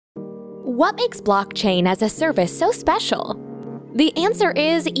What makes blockchain as a service so special? The answer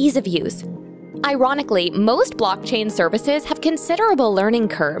is ease of use. Ironically, most blockchain services have considerable learning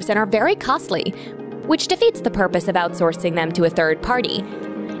curves and are very costly, which defeats the purpose of outsourcing them to a third party.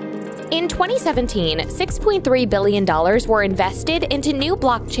 In 2017, $6.3 billion were invested into new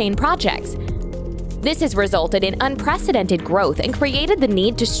blockchain projects. This has resulted in unprecedented growth and created the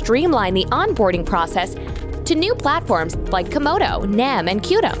need to streamline the onboarding process to new platforms like Komodo, NEM, and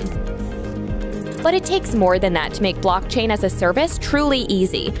Qtum. But it takes more than that to make blockchain as a service truly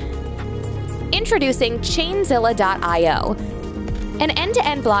easy. Introducing ChainZilla.io, an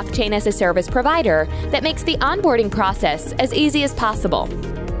end-to-end blockchain as a service provider that makes the onboarding process as easy as possible,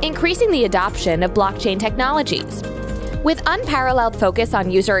 increasing the adoption of blockchain technologies. With unparalleled focus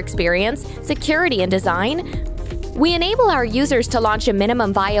on user experience, security, and design, we enable our users to launch a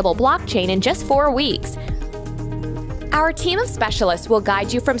minimum viable blockchain in just 4 weeks. Our team of specialists will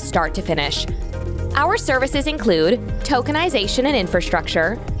guide you from start to finish. Our services include tokenization and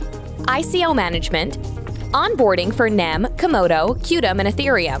infrastructure, ICO management, onboarding for NEM, Komodo, Qtum, and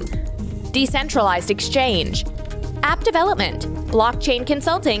Ethereum, decentralized exchange, app development, blockchain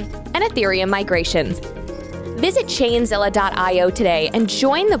consulting, and Ethereum migrations. Visit ChainZilla.io today and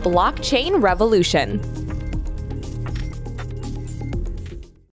join the blockchain revolution.